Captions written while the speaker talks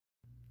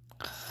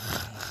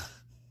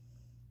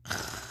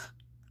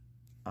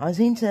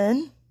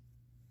Ossington,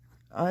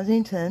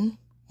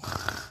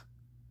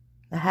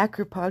 the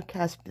Hacker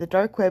Podcast, the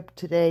Dark Web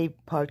Today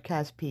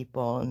podcast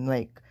people, and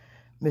like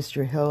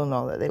Mr. Hill and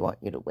all that, they want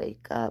you to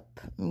wake up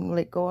and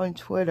like go on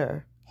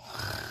Twitter.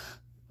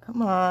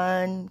 Come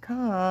on.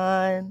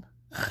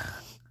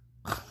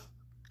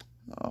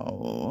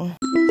 Oh.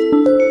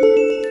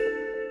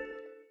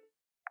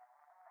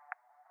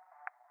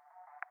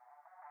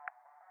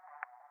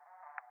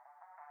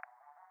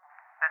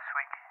 This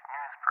week,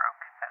 news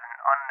broke that an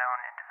unknown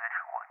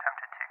individual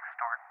attempted to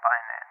extort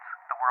Binance,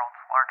 the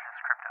world's largest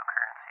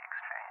cryptocurrency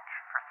exchange,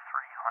 for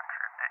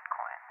 300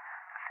 Bitcoin,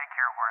 a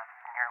figure worth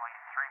nearly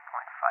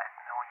 $3.5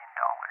 million.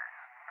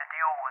 The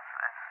deal was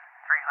this: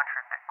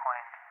 300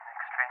 Bitcoin in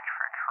exchange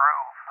for a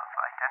trove of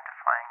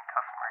identifying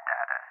customer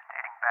data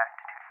dating back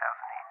to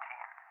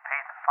 2018.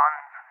 Pay the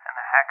funds, and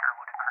the hacker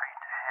would agree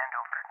to hand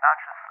over not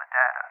just the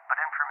data, but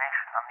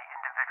information on the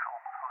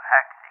individual who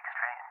hacked the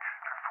exchange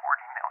for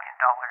 $40 million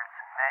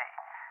in May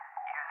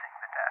using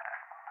the data.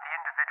 The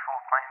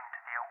individual claimed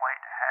to be a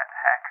white hat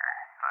hacker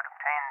who had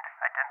obtained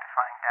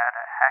identifying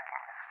data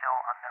hacking the still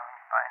unknown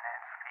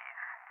Binance thief.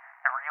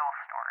 The real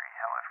story,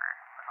 however,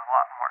 was a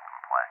lot more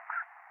complex.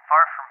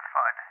 Far from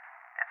FUD,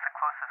 it's the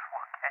closest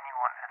look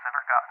anyone has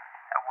ever gotten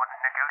at what a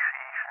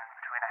negotiation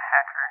between a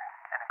hacker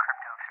and a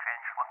crypto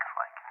exchange looks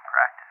like in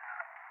practice.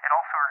 It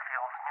also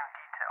reveals new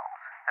details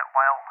that,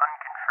 while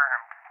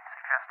unconfirmed,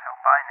 suggest how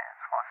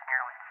Binance lost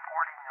nearly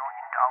 $40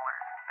 million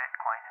in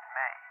Bitcoin in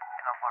May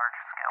in a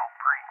large-scale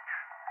breach.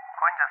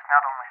 CoinDesk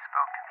not only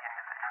spoke to the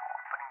individual,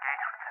 but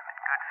engaged with him in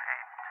good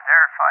faith to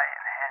verify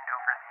and hand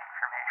over the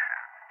information,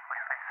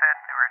 which they said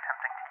they were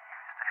attempting to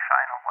use to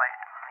shine a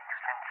light on the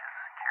exchange's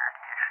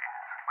security issues.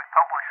 We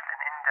published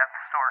an in-depth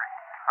story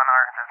on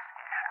our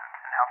investigation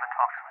and how the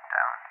talks went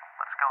down.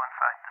 Let's go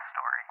inside the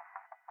story.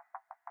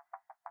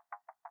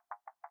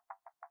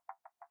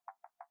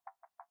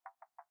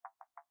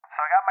 So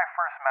I got my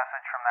first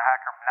message from the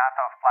hacker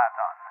Natov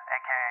Platon,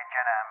 aka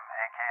Jenem,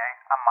 aka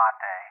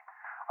Amate,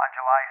 on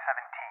July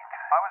 17th.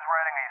 I was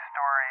writing a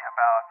story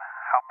about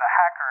how the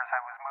hackers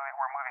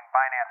were moving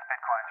Binance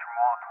Bitcoins from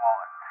wallet to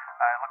wallet.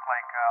 It looked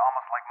like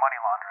almost like money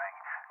laundering,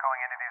 going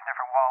into these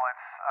different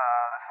wallets.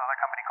 This other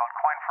company called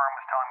CoinFirm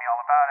was telling me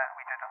all about it.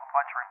 We did a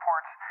bunch of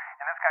reports,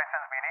 and this guy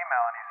sends me an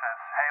email and he says,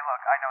 "Hey,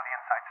 look, I know the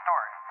inside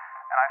story."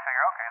 And I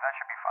figure, okay, that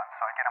should be fun,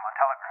 so I get him on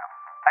Telegram.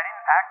 I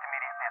didn't act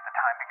immediately at the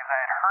time because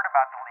I had heard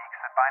about the leaks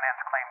that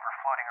Binance claimed were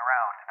floating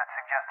around that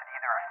suggested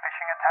either a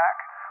phishing attack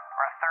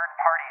or a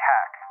third-party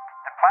hack.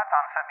 And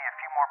Platon sent me a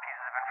few more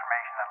pieces of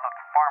information that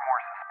looked far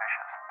more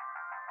suspicious.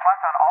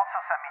 Platon also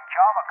sent me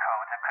Java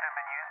code that could have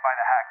been used by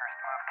the hackers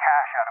to move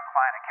cash out of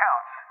client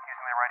accounts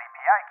using the right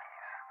API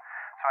keys.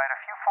 So I had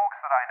a few folks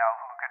that I know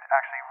who could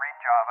actually read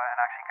Java and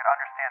actually could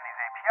understand these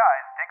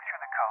APIs, dig through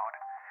the code,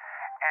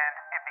 and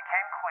it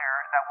became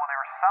clear that while there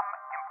were some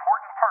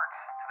important parts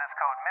to this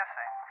code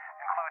missing,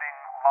 including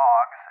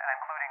logs and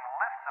including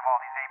lists of all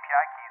these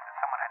API keys that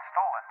someone had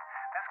stolen,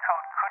 this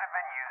code could have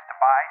been used to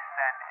buy,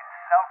 send, and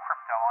sell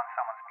crypto on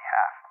someone's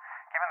behalf,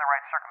 given the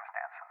right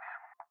circumstances.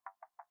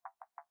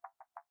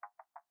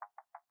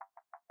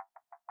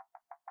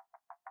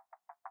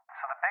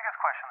 So the biggest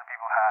question that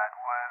people had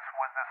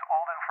was this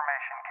old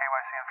information,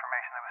 KYC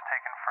information that was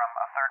taken from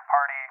a third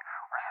party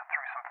or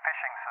through some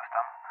phishing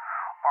system,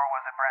 or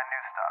was it brand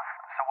new stuff?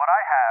 So what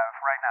I have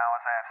right now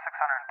is I have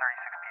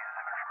 636 pieces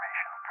of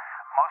information.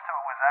 Most of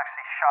it was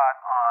actually shot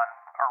on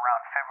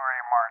around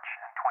February, March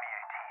in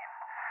 2018.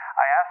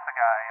 I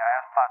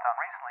asked Platon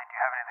recently, do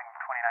you have anything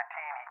from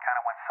 2019? He kind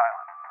of went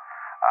silent.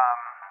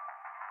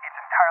 It's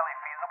entirely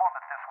feasible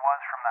that this was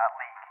from that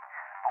leak.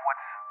 But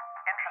what's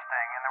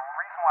interesting, and the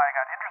reason why I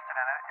got interested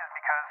in it, is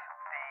because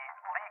the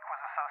leak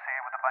was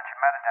associated with a bunch of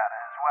metadata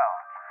as well.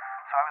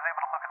 So I was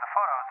able to look at the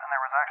photos, and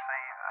there was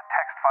actually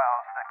text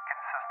files that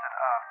consisted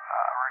of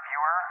a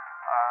reviewer,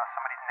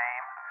 somebody's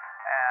name,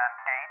 and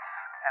dates,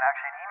 and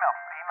actually an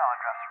email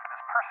address for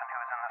this person who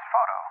was in this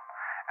photo.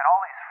 And all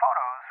these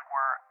photos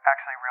were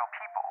actually real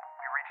people.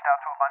 We reached out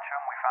to a bunch of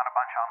them. We found a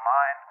bunch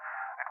online.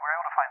 We were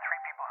able to find 3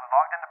 people who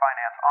logged into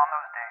Binance on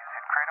those days,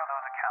 had created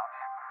those accounts,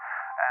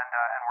 and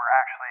were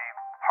actually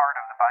part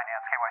of the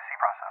Binance KYC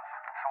process.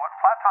 So what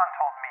Platon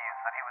told me is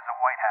that he was a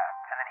white hat,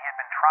 and that he had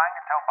been trying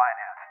to tell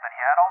Binance that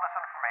he had all this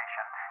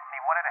information, and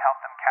he wanted to help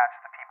them catch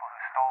the people who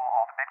stole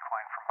all the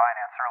Bitcoin from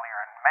Binance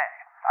earlier in May.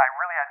 I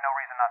really had no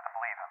reason not to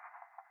believe him.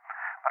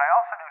 But I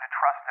also knew to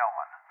trust no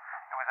one.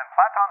 It was in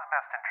Platon's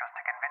best interest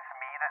to convince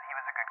me that he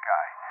was a good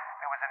guy.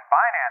 It was in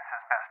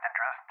Binance's best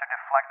interest to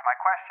deflect my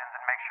questions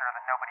and make sure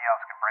that nobody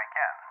else could break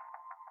in.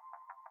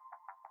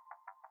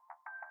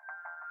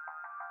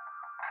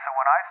 So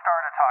when I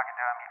started talking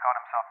to him, he called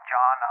himself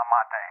John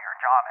Amate, or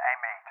John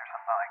Amate, or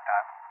something like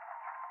that.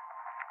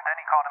 Then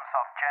he called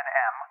himself Gen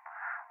M,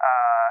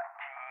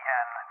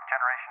 Gen,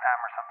 Generation M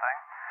or something.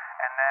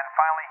 And then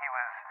finally he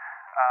was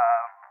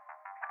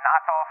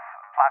Natov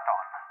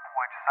Platon,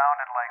 which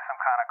sounded like some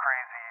kind of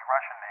crazy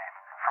Russian name.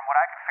 From what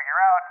I could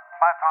figure out,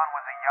 Platon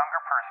was a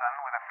younger person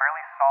with a fairly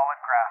solid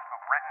grasp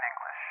of written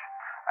English.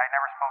 I had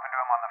never spoken to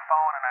him on the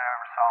phone, and I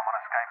never saw him on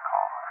a Skype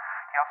call.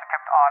 He also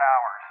kept odd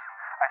hours.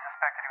 I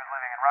suspected he was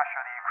living in Russia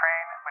or the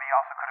Ukraine, but he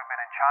also could have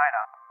been in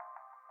China.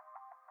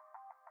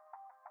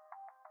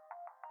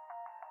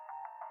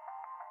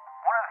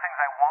 One of the things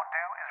I won't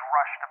do is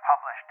rush to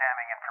publish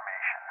damning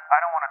information. I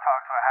don't want to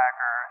talk to a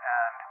hacker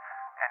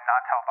and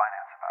not tell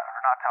Binance about it,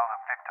 or not tell the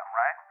victim,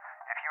 right?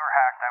 If you were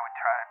hacked, I would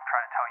try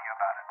to tell you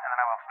about it, and then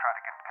I would also try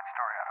to get a good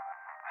story out of it.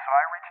 So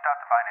I reached out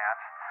to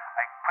Binance.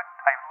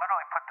 I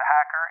literally put the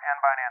hacker and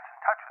Binance in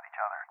touch with each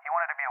other. He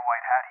wanted to be a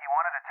white hat. He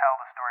wanted to tell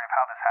the story of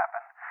how this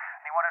happened,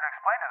 and he wanted to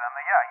explain to them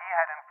that yeah, he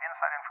had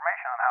inside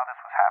information on how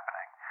this was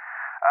happening.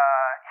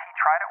 He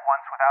tried it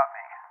once without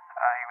me.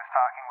 He was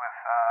talking with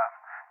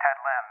Ted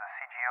Lin, the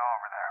CGO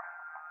over there,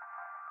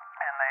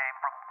 and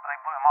they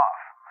blew him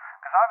off.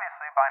 Because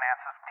obviously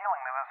Binance is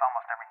dealing with this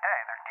almost every day.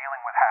 They're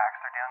dealing with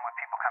hacks. They're dealing with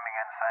people coming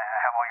in saying, I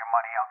have all your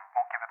money. I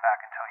won't give it back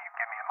until you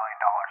give me $1 million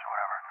or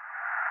whatever.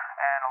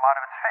 And a lot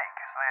of it's fake,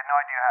 so they had no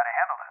idea how to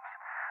handle this.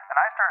 And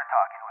I started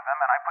talking with them,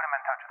 and I put him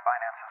in touch with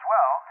Binance as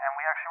well, and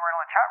we actually were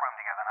in a chat room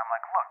together, and I'm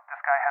like, look,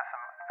 this guy has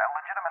some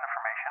legitimate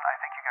information. I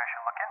think you guys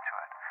should look into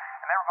it.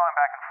 And they were going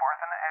back and forth,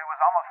 and it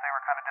was almost they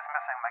were kind of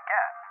dismissing him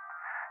again.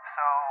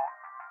 So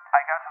I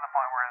got to the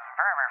point where it was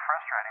very, very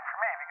frustrating for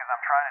me because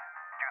I'm trying to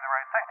do the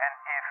right thing. And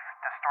if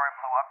the story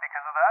blew up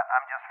because of that,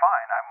 I'm just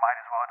fine. I might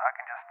as well, I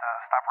can just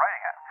stop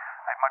writing it.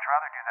 I'd much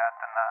rather do that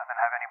than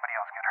have anybody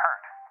else get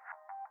hurt.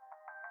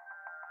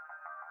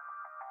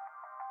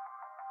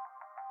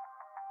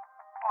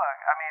 Look,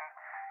 I mean,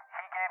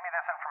 he gave me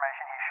this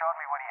information. He showed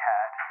me what he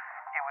had.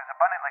 It was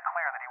abundantly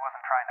clear that he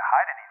wasn't trying to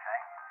hide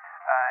anything,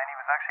 and he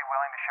was actually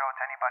willing to show it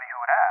to anybody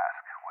who would ask,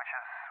 which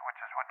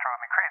is what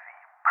drove me crazy.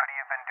 Could he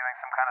have been doing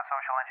some kind of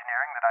social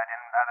engineering that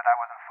I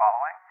wasn't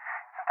following?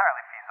 It's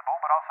entirely feasible,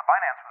 but also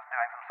Binance was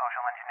doing some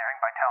social engineering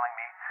by telling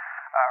me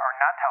or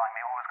not telling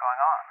me what was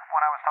going on.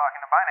 When I was talking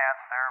to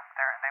Binance,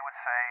 they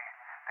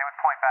would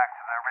point back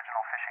to the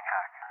original phishing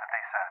hack that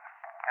they said,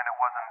 and it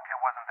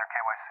wasn't their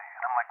KYC.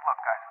 And I'm like, look,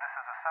 guys, this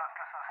is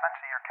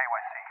essentially your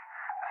KYC.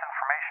 This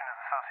information is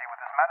associated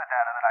with this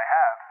metadata that I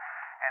have,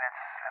 and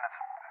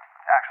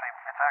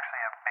it's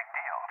actually a big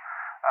deal.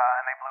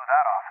 And they blew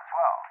that off as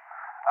well.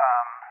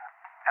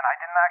 And I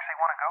didn't actually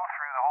want to go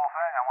through the whole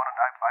thing.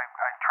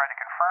 I tried to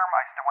confirm.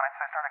 When I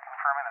started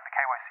confirming that the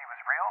KYC was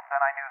real,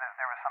 then I knew that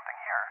there was something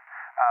here,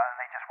 and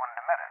they just wouldn't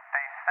admit it.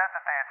 They said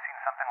that they had seen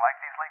something like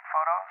these leaked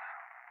photos,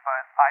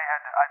 but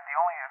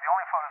the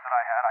only photos that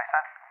I had, I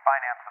sent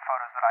Binance the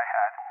photos that I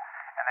had,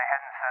 and they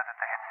hadn't said that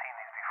they had seen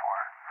these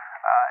before.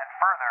 And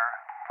further,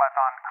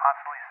 Platon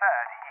constantly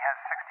said he has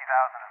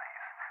 60,000 of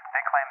these.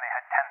 They claim they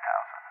had 10,000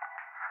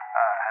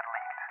 had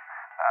leaked.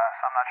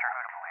 So I'm not sure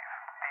who to believe.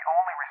 The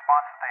only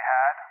response that they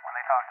had when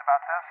they talked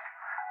about this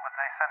was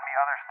they sent me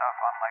other stuff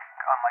on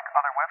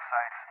other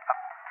websites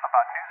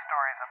about news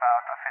stories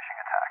about a phishing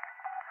attack.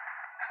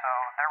 So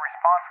their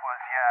response was,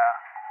 yeah,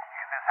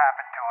 this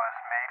happened to us,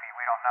 maybe,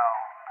 we don't know,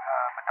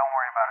 but don't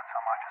worry about it so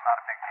much, it's not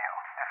a big deal.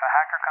 If a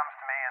hacker comes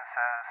to me and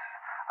says,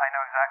 I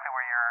know exactly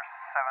where your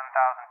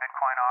 7,000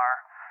 Bitcoin are,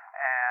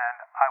 and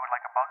I would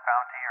like a bug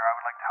bounty, or I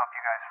would like to help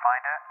you guys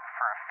find it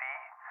for a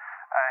fee,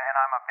 and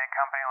I'm a big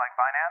company like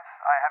Binance,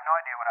 I have no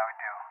idea what I would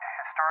do.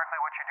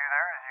 Historically, what you do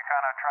there is you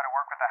kind of try to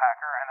work with the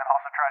hacker, and then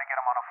also try to get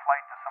him on a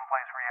flight to some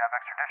place where you have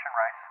extradition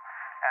rights,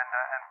 and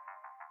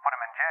put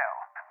him in jail.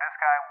 This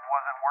guy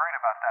wasn't worried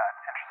about that,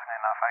 interestingly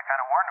enough. I kind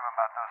of warned him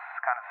about those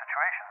kind of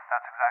situations.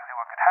 That's exactly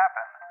what could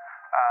happen,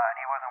 and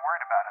he wasn't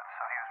worried about it,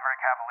 so he was very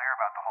cavalier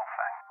about the whole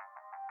thing.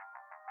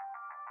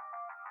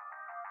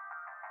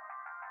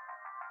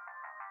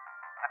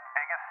 The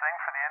biggest thing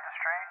for the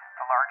industry,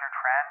 the larger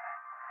trend,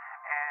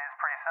 is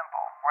pretty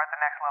simple. We're at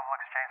the next level of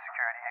exchange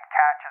security, and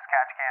catch as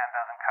catch can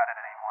doesn't cut it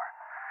anymore.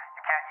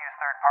 You can't use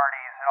third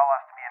parties. It all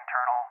has to be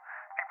internal.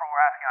 People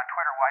were asking on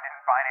Twitter, why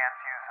didn't Binance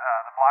use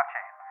the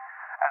blockchain?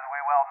 As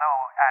we well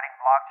know, adding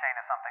blockchain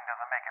to something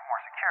doesn't make it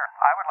more secure.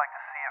 I would like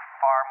to see a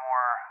far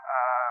more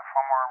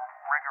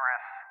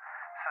rigorous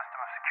system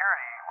of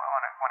security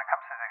when it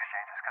comes to these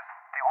exchanges, because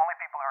the only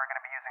people who are going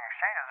to be using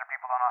exchanges are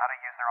people who don't know how to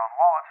use their own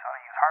wallets, how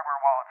to use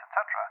hardware wallets,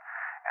 etc.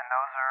 And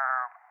those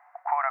are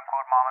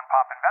quote-unquote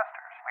mom-and-pop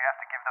investors. We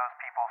have to give those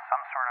people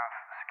some sort of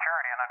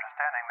security and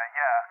understanding that,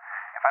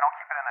 yeah, if I don't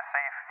keep it in a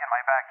safe in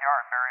my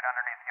backyard buried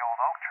underneath the old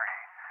oak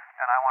tree,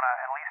 then I want to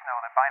at least know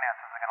that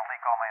Binance isn't going to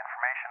leak all my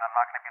information. I'm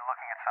not going to be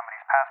looking at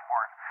somebody's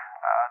passport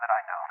that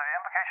I know. So the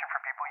implication for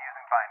people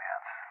using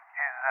Binance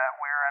is that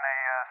we're in a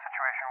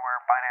situation where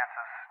Binance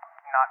is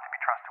not to be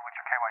trusted with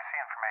your KYC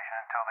information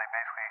until they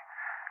basically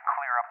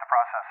clear up the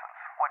processes.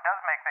 What does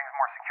make things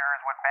more secure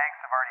is what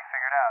banks have already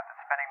figured out, that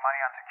spending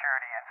money on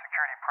security and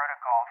security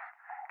protocols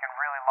can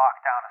really lock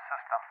down a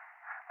system.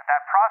 But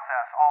that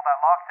process, all that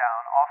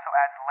lockdown, also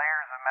adds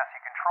layers of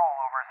messy control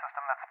over a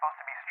system that's supposed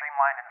to be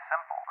streamlined and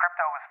simple.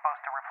 Crypto was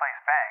supposed to replace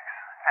banks.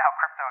 Now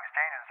crypto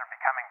exchanges are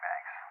becoming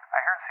banks. I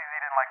heard CZ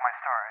didn't like my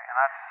story, and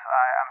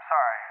I'm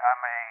sorry.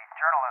 I'm a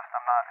journalist.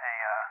 I'm not a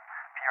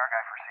PR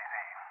guy for CZ.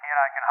 He and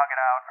I can hug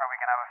it out, or we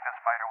can have a fist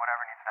fight, or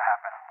whatever needs to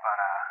happen. But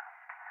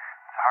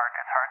it's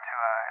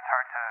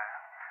hard to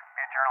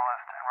be a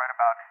journalist and write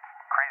about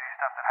crazy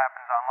stuff that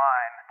happens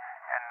online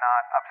and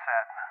not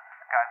upset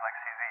guys like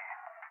CZ.